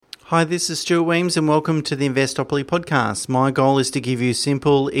Hi, this is Stuart Weems and welcome to the Investopoly podcast. My goal is to give you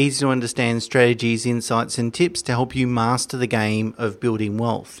simple, easy to understand strategies, insights and tips to help you master the game of building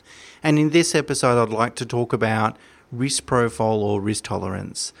wealth. And in this episode, I'd like to talk about risk profile or risk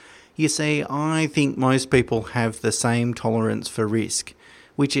tolerance. You see, I think most people have the same tolerance for risk,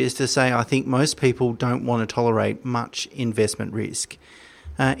 which is to say I think most people don't want to tolerate much investment risk.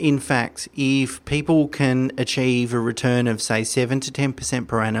 In fact, if people can achieve a return of, say, 7 to 10%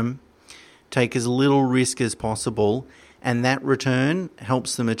 per annum, take as little risk as possible, and that return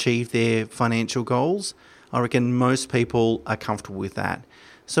helps them achieve their financial goals, I reckon most people are comfortable with that.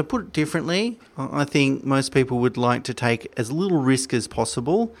 So put it differently, I think most people would like to take as little risk as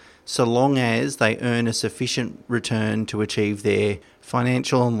possible, so long as they earn a sufficient return to achieve their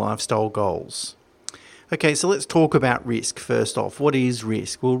financial and lifestyle goals. Okay, so let's talk about risk first off. What is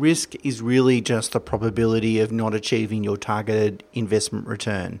risk? Well, risk is really just the probability of not achieving your targeted investment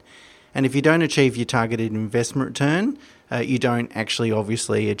return. And if you don't achieve your targeted investment return, you don't actually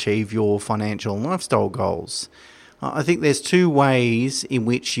obviously achieve your financial and lifestyle goals. I think there's two ways in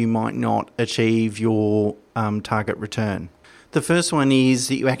which you might not achieve your target return. The first one is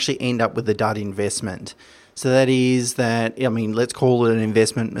that you actually end up with a dud investment. So that is let's call it an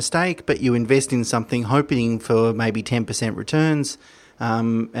investment mistake, but you invest in something hoping for maybe 10% returns,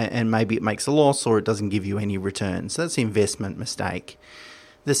 and maybe it makes a loss or it doesn't give you any returns. So that's the investment mistake.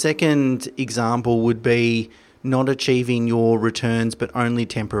 The second example would be not achieving your returns, but only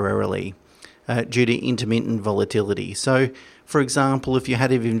temporarily due to intermittent volatility. So, for example, if you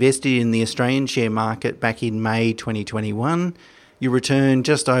had invested in the Australian share market back in May 2021, your return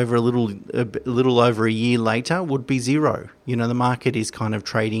just over a little over a year later would be zero. You know, the market is kind of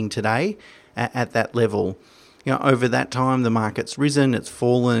trading today at that level. You know, over that time, the market's risen, it's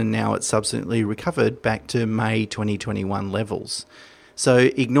fallen, and now it's subsequently recovered back to May 2021 levels. So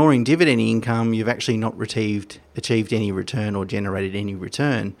ignoring dividend income, you've actually not achieved any return or generated any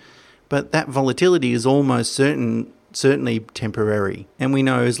return. But that volatility is almost certainly temporary. And we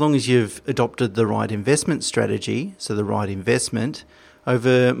know as long as you've adopted the right investment strategy, so the right investment,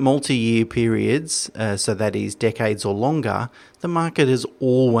 over multi-year periods, so that is decades or longer, the market has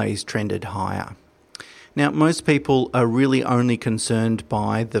always trended higher. Now, most people are really only concerned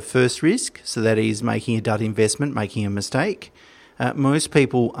by the first risk, so that is making a dud investment, making a mistake. Most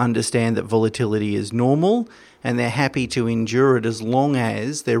people understand that volatility is normal and they're happy to endure it as long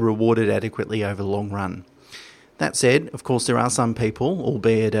as they're rewarded adequately over the long run. That said, of course, there are some people,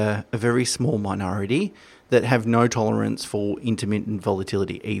 albeit a very small minority, that have no tolerance for intermittent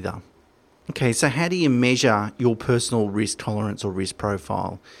volatility either. Okay, so how do you measure your personal risk tolerance or risk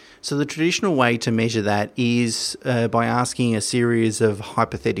profile? So the traditional way to measure that is by asking a series of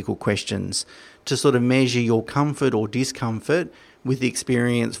hypothetical questions to sort of measure your comfort or discomfort with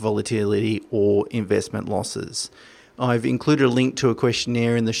experienced volatility or investment losses. I've included a link to a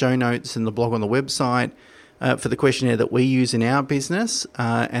questionnaire in the show notes and the blog on the website for the questionnaire that we use in our business,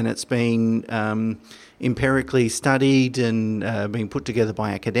 and it's been empirically studied and been put together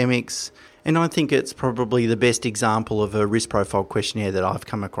by academics, and I think it's probably the best example of a risk profile questionnaire that I've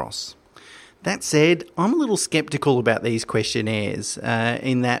come across. That said, I'm a little sceptical about these questionnaires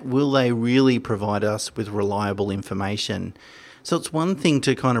in that will they really provide us with reliable information? So it's one thing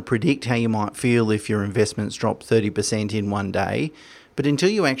to kind of predict how you might feel if your investments drop 30% in one day, but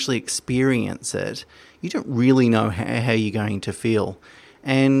until you actually experience it, you don't really know how you're going to feel.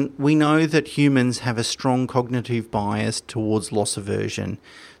 And we know that humans have a strong cognitive bias towards loss aversion.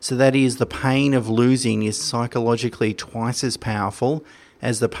 So that is, the pain of losing is psychologically twice as powerful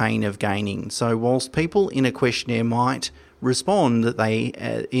as the pain of gaining. So whilst people in a questionnaire might respond that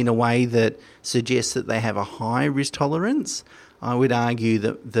they in a way that suggests that they have a high risk tolerance, I would argue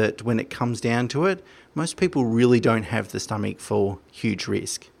that when it comes down to it, most people really don't have the stomach for huge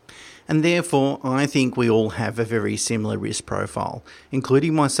risk. And therefore, I think we all have a very similar risk profile,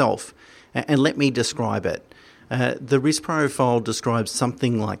 including myself. And let me describe it. The risk profile describes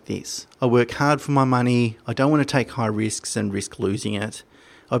something like this. I work hard for my money. I don't want to take high risks and risk losing it.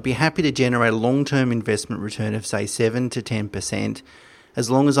 I'd be happy to generate a long-term investment return of, say, 7 to 10%,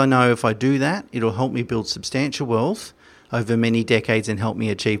 as long as I know if I do that, it'll help me build substantial wealth over many decades and help me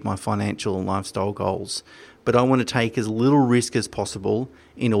achieve my financial and lifestyle goals. But I want to take as little risk as possible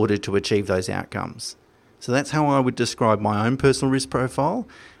in order to achieve those outcomes. So that's how I would describe my own personal risk profile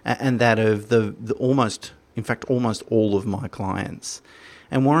and that of almost all of my clients.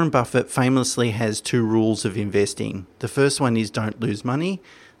 And Warren Buffett famously has two rules of investing. The first one is don't lose money.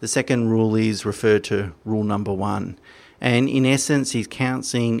 The second rule is referred to rule number 1. And in essence, he's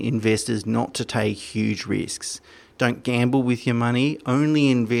counseling investors not to take huge risks, Don't gamble with your money.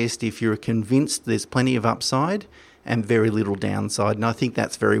 Only invest if you're convinced there's plenty of upside and very little downside. And I think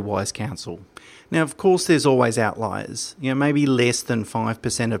that's very wise counsel. Now, of course, there's always outliers. Maybe less than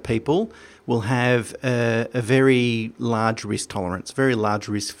 5% of people will have a very large risk tolerance, very large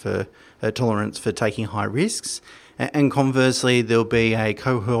risk for tolerance for taking high risks. And conversely, there'll be a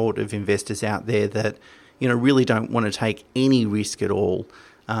cohort of investors out there that really don't want to take any risk at all.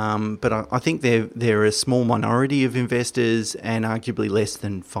 But I think they're a small minority of investors, and arguably less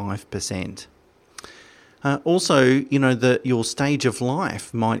than 5%. Also, your stage of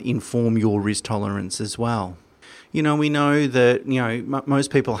life might inform your risk tolerance as well. We know that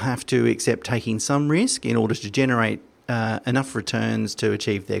most people have to accept taking some risk in order to generate enough returns to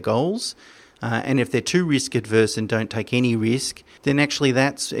achieve their goals. And if they're too risk adverse and don't take any risk, then actually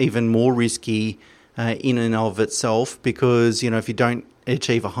that's even more risky in and of itself, because if you don't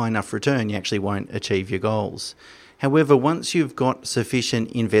achieve a high enough return, you actually won't achieve your goals. However, once you've got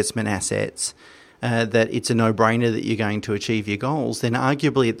sufficient investment assets that it's a no-brainer that you're going to achieve your goals, then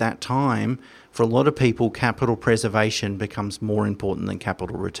arguably at that time, for a lot of people, capital preservation becomes more important than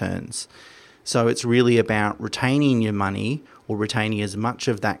capital returns. So it's really about retaining your money, or retaining as much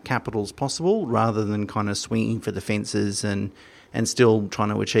of that capital as possible, rather than kind of swinging for the fences and still trying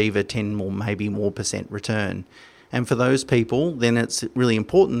to achieve a 10 or maybe more % return. And for those people, then it's really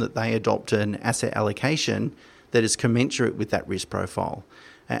important that they adopt an asset allocation that is commensurate with that risk profile.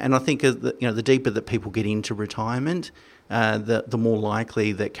 And I think the deeper that people get into retirement, the more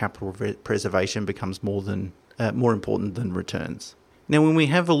likely that capital preservation becomes more important than returns. Now, when we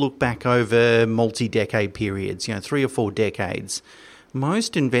have a look back over multi-decade periods, 3 or 4 decades,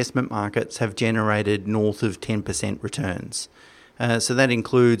 most investment markets have generated north of 10% returns. So that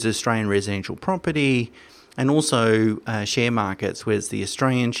includes Australian residential property, and also share markets, whereas the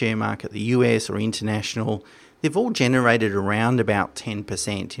Australian share market, the US or international, they've all generated around about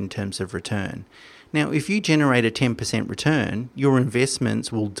 10% in terms of return. Now, if you generate a 10% return, your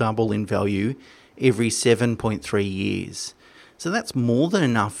investments will double in value every 7.3 years. So that's more than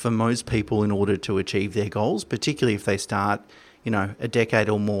enough for most people in order to achieve their goals, particularly if they start, a decade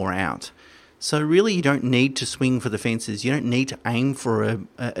or more out. So really, you don't need to swing for the fences. You don't need to aim for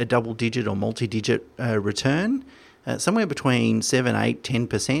a double-digit or multi-digit return. Somewhere between 7, 8,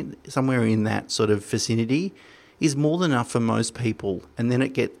 10%, somewhere in that sort of vicinity, is more than enough for most people. And then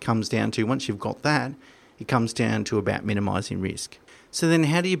it comes down to, once you've got that, it comes down to about minimising risk. So then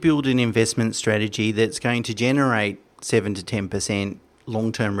how do you build an investment strategy that's going to generate 7 to 10%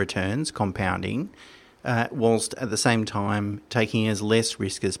 long-term returns, compounding, whilst at the same time taking as less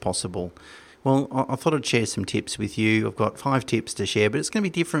risk as possible? Well, I thought I'd share some tips with you. I've got 5 tips to share, but it's going to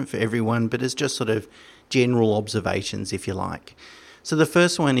be different for everyone, but it's just sort of general observations, if you like. So the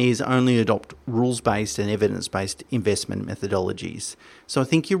first one is only adopt rules-based and evidence-based investment methodologies. So I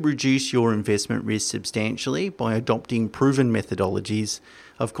think you reduce your investment risk substantially by adopting proven methodologies,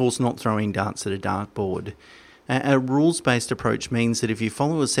 of course not throwing darts at a dartboard. A rules-based approach means that if you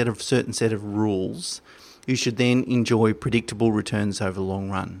follow a certain set of rules, you should then enjoy predictable returns over the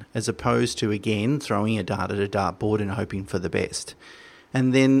long run, as opposed to, again, throwing a dart at a dartboard and hoping for the best.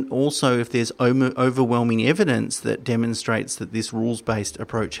 And then also, if there's overwhelming evidence that demonstrates that this rules-based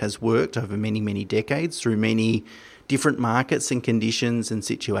approach has worked over many, many decades through many different markets and conditions and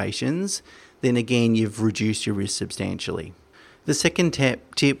situations, then again, you've reduced your risk substantially. The second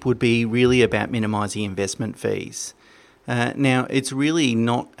tip would be really about minimising investment fees. Now, it's really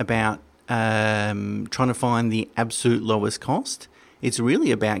not about trying to find the absolute lowest cost. It's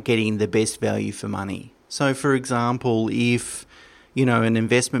really about getting the best value for money. So, for example, if an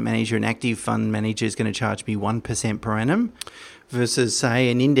investment manager, an active fund manager is going to charge me 1% per annum versus,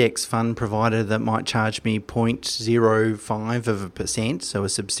 say, an index fund provider that might charge me 0.05%, so a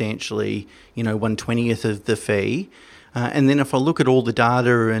substantially, 1/20th of the fee. And then if I look at all the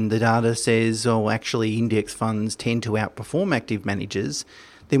data and the data says, actually index funds tend to outperform active managers,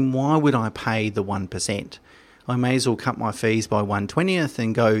 then why would I pay the 1%? I may as well cut my fees by 1/20th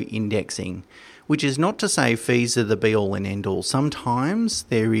and go indexing, which is not to say fees are the be-all and end-all. Sometimes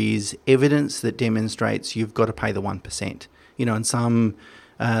there is evidence that demonstrates you've got to pay the 1%. In some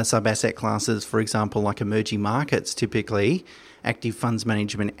sub-asset classes, for example, like emerging markets, typically active funds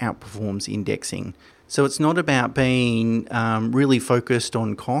management outperforms indexing. So it's not about being really focused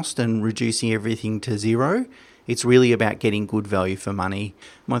on cost and reducing everything to zero. It's really about getting good value for money.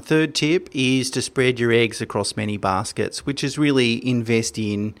 My third tip is to spread your eggs across many baskets, which is really invest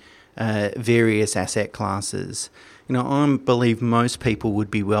in various asset classes. I believe most people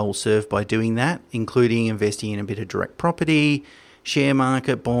would be well served by doing that, including investing in a bit of direct property, share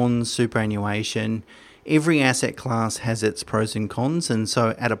market, bonds, superannuation. Every asset class has its pros and cons, and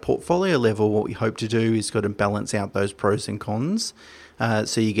so at a portfolio level, what we hope to do is got to balance out those pros and cons,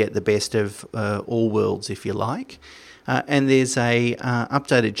 so you get the best of all worlds, if you like. And there's a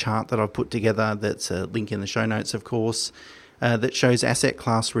updated chart that I've put together that's a link in the show notes, of course, that shows asset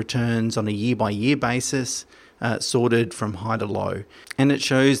class returns on a year-by-year basis, sorted from high to low. And it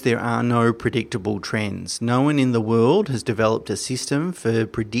shows there are no predictable trends. No one in the world has developed a system for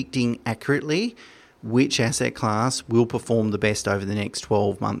predicting accurately which asset class will perform the best over the next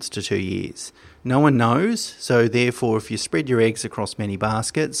 12 months to 2 years. No one knows, so therefore if you spread your eggs across many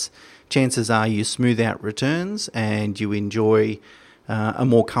baskets, chances are you smooth out returns and you enjoy a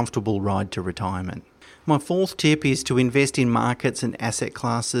more comfortable ride to retirement. My fourth tip is to invest in markets and asset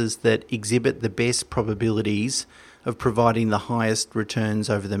classes that exhibit the best probabilities of providing the highest returns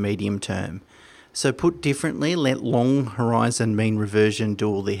over the medium term. So put differently, let long horizon mean reversion do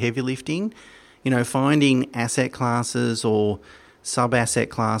all the heavy lifting. Finding asset classes or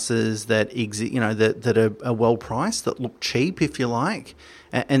sub-asset classes that that are well priced, that look cheap, if you like,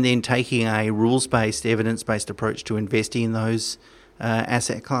 and then taking a rules-based, evidence-based approach to investing in those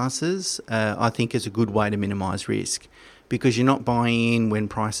asset classes, I think is a good way to minimise risk, because you're not buying in when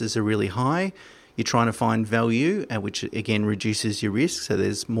prices are really high. You're trying to find value, which again reduces your risk, so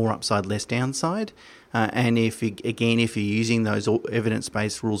there's more upside, less downside. And if you're using those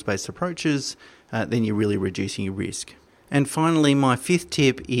evidence-based, rules-based approaches, then you're really reducing your risk. And finally, my fifth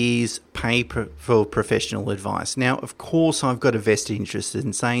tip is pay for professional advice. Now, of course, I've got a vested interest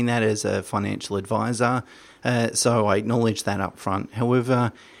in saying that as a financial advisor, so I acknowledge that up front.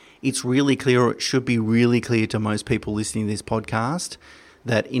 However, it's really clear, or it should be really clear to most people listening to this podcast,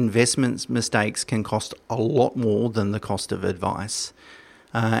 that investment mistakes can cost a lot more than the cost of advice.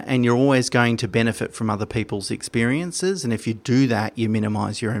 And you're always going to benefit from other people's experiences, and if you do that, you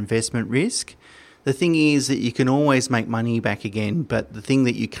minimise your investment risk. The thing is that you can always make money back again, but the thing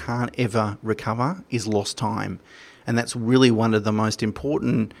that you can't ever recover is lost time. And that's really one of the most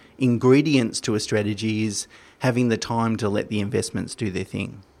important ingredients to a strategy, is having the time to let the investments do their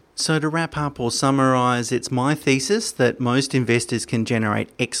thing. So to wrap up or summarise, it's my thesis that most investors can generate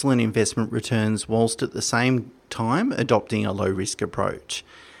excellent investment returns whilst at the same time adopting a low-risk approach.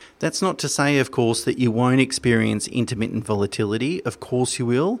 That's not to say, of course, that you won't experience intermittent volatility. Of course you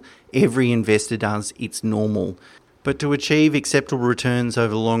will. Every investor does. It's normal. But to achieve acceptable returns over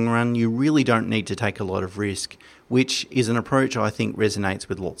the long run, you really don't need to take a lot of risk, which is an approach I think resonates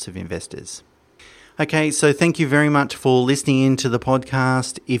with lots of investors. Okay, so thank you very much for listening in to the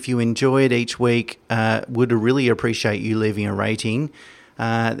podcast. If you enjoy it each week, would really appreciate you leaving a rating,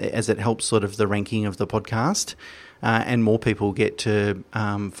 as it helps sort of the ranking of the podcast, and more people get to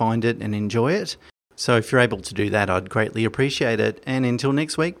find it and enjoy it. So if you're able to do that, I'd greatly appreciate it. And until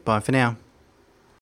next week, bye for now.